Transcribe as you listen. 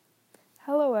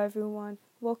Hello everyone,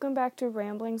 welcome back to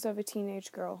Ramblings of a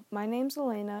Teenage Girl. My name's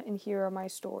Elena and here are my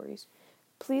stories.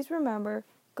 Please remember,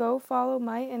 go follow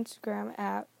my Instagram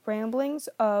at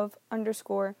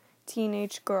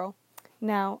ramblingsof_teenage girl.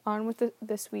 Now, on with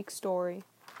this week's story.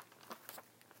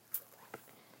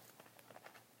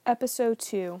 Episode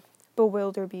 2,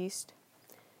 Bewilderbeast.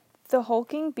 The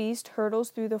hulking beast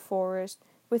hurtles through the forest.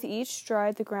 With each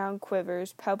stride the ground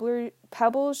quivers,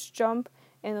 pebbles jump,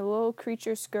 and the little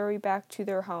creatures scurry back to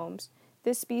their homes.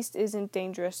 This beast isn't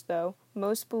dangerous, though.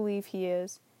 Most believe he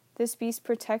is. This beast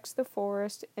protects the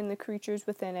forest and the creatures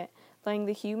within it, letting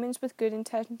the humans with good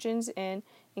intentions in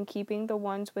and keeping the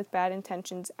ones with bad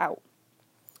intentions out.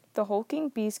 The hulking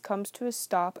beast comes to a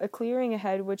stop, a clearing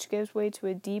ahead which gives way to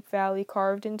a deep valley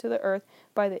carved into the earth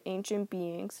by the ancient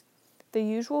beings. The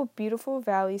usual beautiful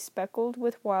valley speckled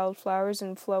with wildflowers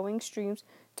and flowing streams,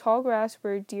 tall grass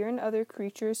where deer and other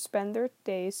creatures spend their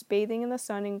days bathing in the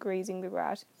sun and grazing the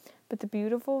grass. But the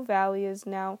beautiful valley is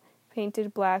now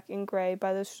painted black and gray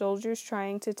by the soldiers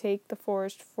trying to take the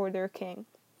forest for their king.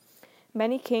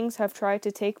 Many kings have tried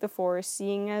to take the forest,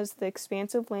 seeing as the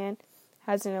expansive land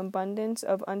has an abundance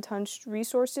of untouched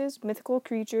resources, mythical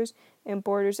creatures, and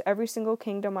borders every single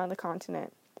kingdom on the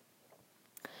continent.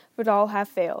 But all have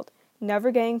failed,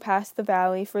 never getting past the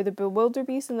valley, for the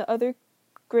Bewilderbeast and the other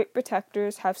great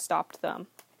protectors have stopped them.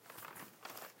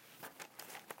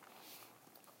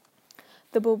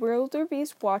 The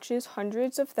Bewilderbeast watches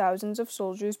hundreds of thousands of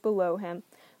soldiers below him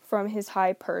from his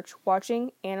high perch,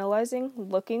 watching, analyzing,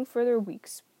 looking for their weak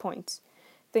points.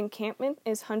 The encampment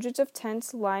is hundreds of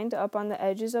tents lined up on the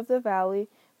edges of the valley,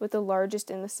 with the largest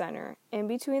in the center. In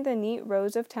between the neat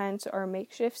rows of tents are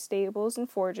makeshift stables and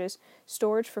forges,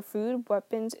 storage for food,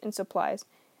 weapons, and supplies.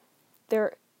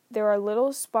 There are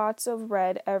little spots of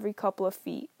red every couple of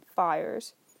feet,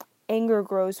 fires. Anger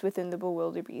grows within the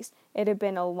Bewilderbeast. It had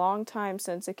been a long time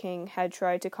since a king had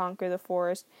tried to conquer the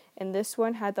forest, and this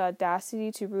one had the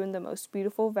audacity to ruin the most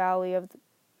beautiful valley of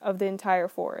the entire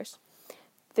forest.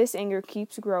 This anger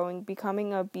keeps growing,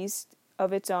 becoming a beast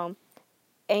of its own.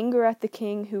 Anger at the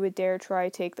king who would dare try to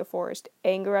take the forest.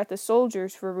 Anger at the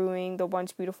soldiers for ruining the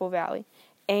once beautiful valley.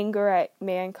 Anger at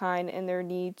mankind and their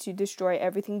need to destroy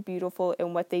everything beautiful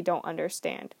and what they don't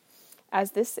understand.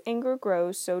 As this anger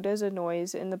grows, so does a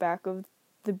noise in the back of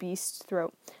the beast's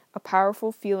throat. A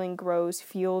powerful feeling grows,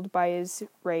 fueled by his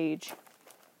rage.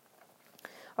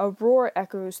 A roar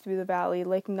echoes through the valley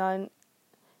like none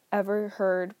ever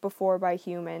heard before by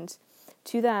humans.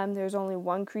 To them, there's only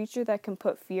one creature that can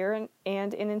put fear and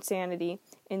an insanity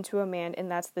into a man,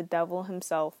 and that's the devil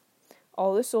himself.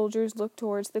 All the soldiers look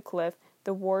towards the cliff,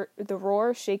 the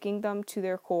roar shaking them to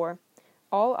their core.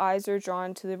 All eyes are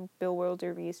drawn to the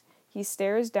Bewilderbeast. He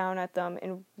stares down at them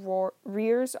and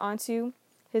rears onto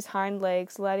his hind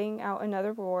legs, letting out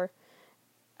another roar.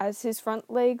 As his front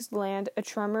legs land, a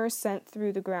tremor is sent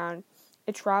through the ground.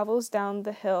 It travels down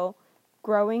the hill,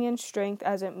 growing in strength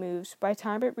as it moves. By the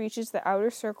time it reaches the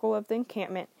outer circle of the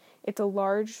encampment, it's a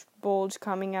large bulge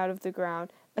coming out of the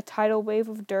ground, a tidal wave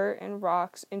of dirt and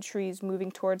rocks and trees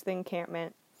moving towards the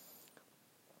encampment.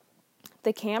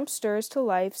 The camp stirs to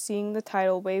life, seeing the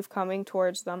tidal wave coming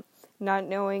towards them, not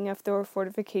knowing if there were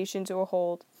fortifications or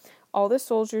hold. All the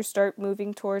soldiers start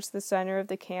moving towards the center of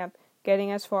the camp,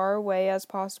 getting as far away as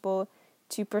possible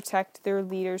to protect their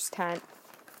leader's tent.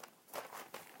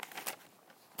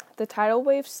 The tidal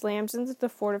wave slams into the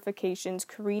fortifications,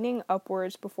 careening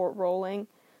upwards before rolling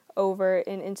over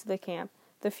and into the camp.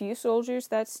 The few soldiers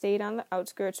that stayed on the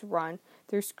outskirts run,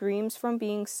 their screams from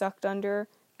being sucked under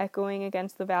echoing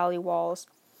against the valley walls.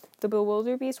 The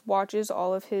Bewilderbeast watches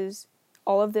all of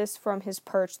this from his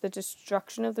perch, the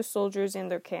destruction of the soldiers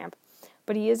and their camp.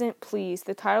 But he isn't pleased.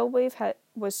 The tidal wave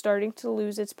was starting to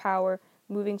lose its power,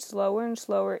 moving slower and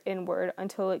slower inward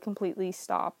until it completely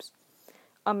stops.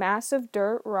 A mass of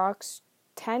dirt, rocks,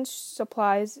 tents,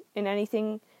 supplies, and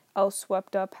anything else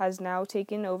swept up has now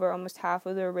taken over almost half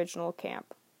of the original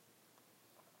camp.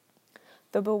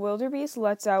 The Bewilderbeast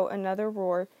lets out another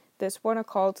roar, this one a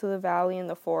call to the valley and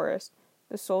the forest.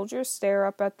 The soldiers stare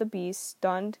up at the beast,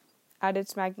 stunned at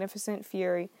its magnificent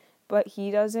fury, but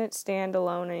he doesn't stand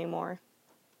alone anymore.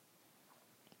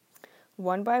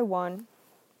 One by one,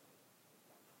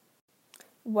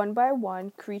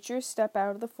 creatures step out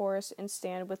of the forest and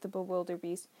stand with the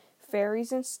Bewilderbeast.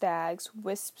 Fairies and stags,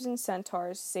 wisps and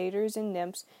centaurs, satyrs and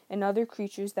nymphs, and other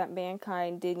creatures that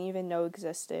mankind didn't even know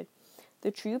existed.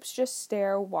 The troops just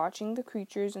stare, watching the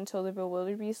creatures until the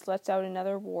Bewilderbeast lets out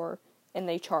another roar, and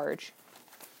they charge.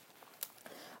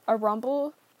 A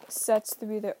rumble sets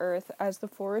through the earth as the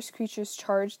forest creatures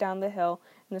charge down the hill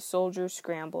and the soldiers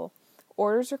scramble.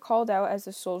 Orders are called out as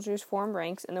the soldiers form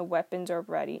ranks and the weapons are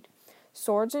readied.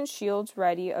 Swords and shields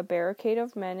ready, a barricade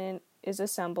of men is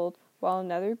assembled, while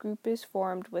another group is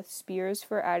formed with spears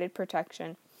for added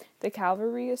protection. The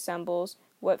cavalry assembles.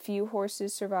 What few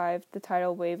horses survive the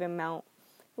tidal wave and mount.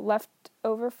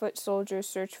 Left-over foot soldiers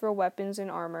search for weapons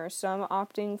and armor, some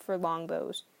opting for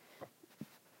longbows.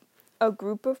 A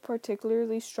group of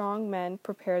particularly strong men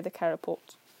prepare the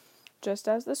catapults. Just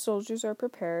as the soldiers are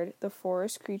prepared, the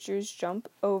forest creatures jump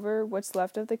over what's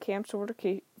left of the camp's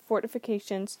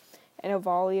fortifications, and a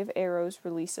volley of arrows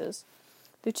releases.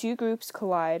 The two groups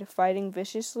collide, fighting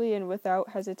viciously and without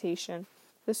hesitation.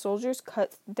 The soldiers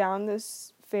cut down the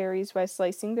fairies by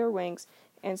slicing their wings,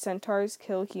 and centaurs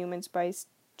kill humans by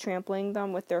trampling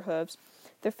them with their hooves.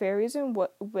 The fairies and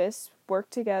wisps work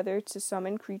together to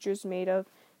summon creatures made of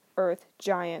earth,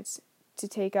 giants, to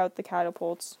take out the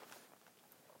catapults.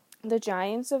 The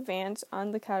giants advance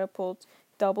on the catapults,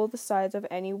 double the size of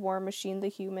any war machine the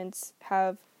humans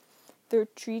have. Their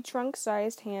tree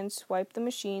trunk-sized hands swipe the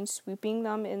machines, sweeping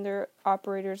them and their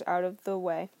operators out of the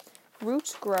way.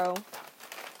 Roots grow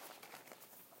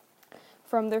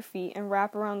from their feet and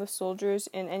wrap around the soldiers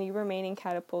and any remaining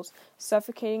catapults,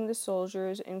 suffocating the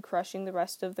soldiers and crushing the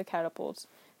rest of the catapults.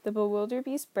 The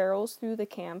Bewilderbeast barrels through the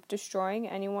camp, destroying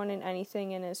anyone and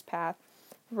anything in his path.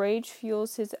 Rage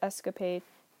fuels his escapade,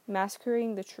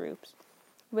 massacring the troops.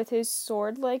 With his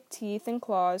sword-like teeth and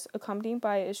claws, accompanied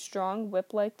by a strong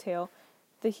whip-like tail,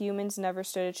 the humans never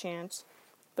stood a chance.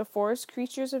 The forest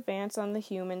creatures advance on the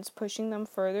humans, pushing them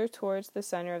further towards the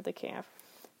center of the camp.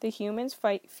 The humans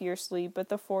fight fiercely, but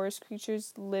the forest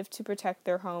creatures live to protect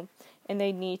their home, and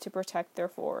they need to protect their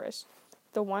forest.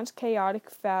 The once chaotic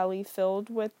valley, filled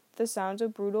with the sounds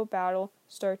of brutal battle,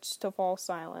 starts to fall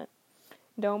silent.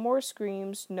 No more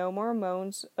screams, no more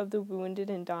moans of the wounded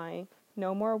and dying,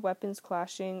 no more weapons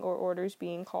clashing or orders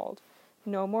being called,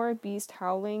 no more beast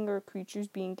howling or creatures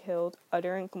being killed,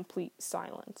 uttering complete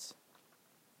silence.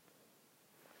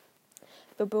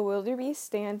 The Bewilderbeast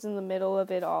stands in the middle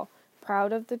of it all,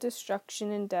 proud of the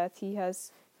destruction and death he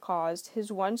has caused.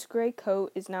 His once gray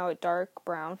coat is now a dark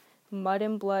brown, mud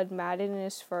and blood matted in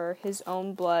his fur, his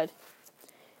own blood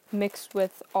mixed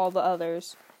with all the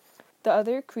others. The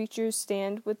other creatures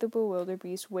stand with the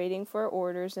Bewilderbeast, waiting for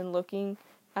orders and looking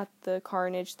at the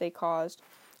carnage they caused.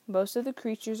 Most of the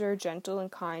creatures are gentle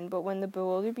and kind, but when the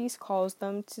Bewilderbeast calls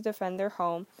them to defend their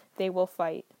home, they will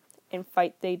fight. And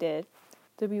fight they did.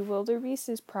 The Bewilderbeast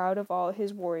is proud of all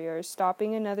his warriors.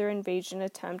 Stopping another invasion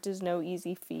attempt is no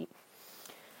easy feat.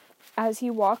 As he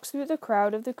walks through the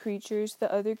crowd of the creatures,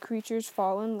 the other creatures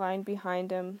fall in line behind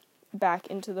him, back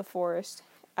into the forest.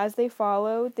 As they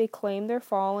follow, they claim their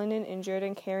fallen and injured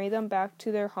and carry them back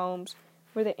to their homes,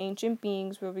 where the ancient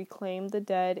beings will reclaim the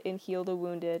dead and heal the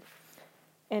wounded.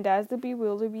 And as the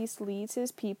Bewilderbeast leads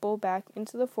his people back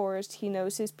into the forest, he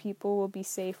knows his people will be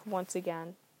safe once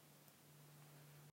again.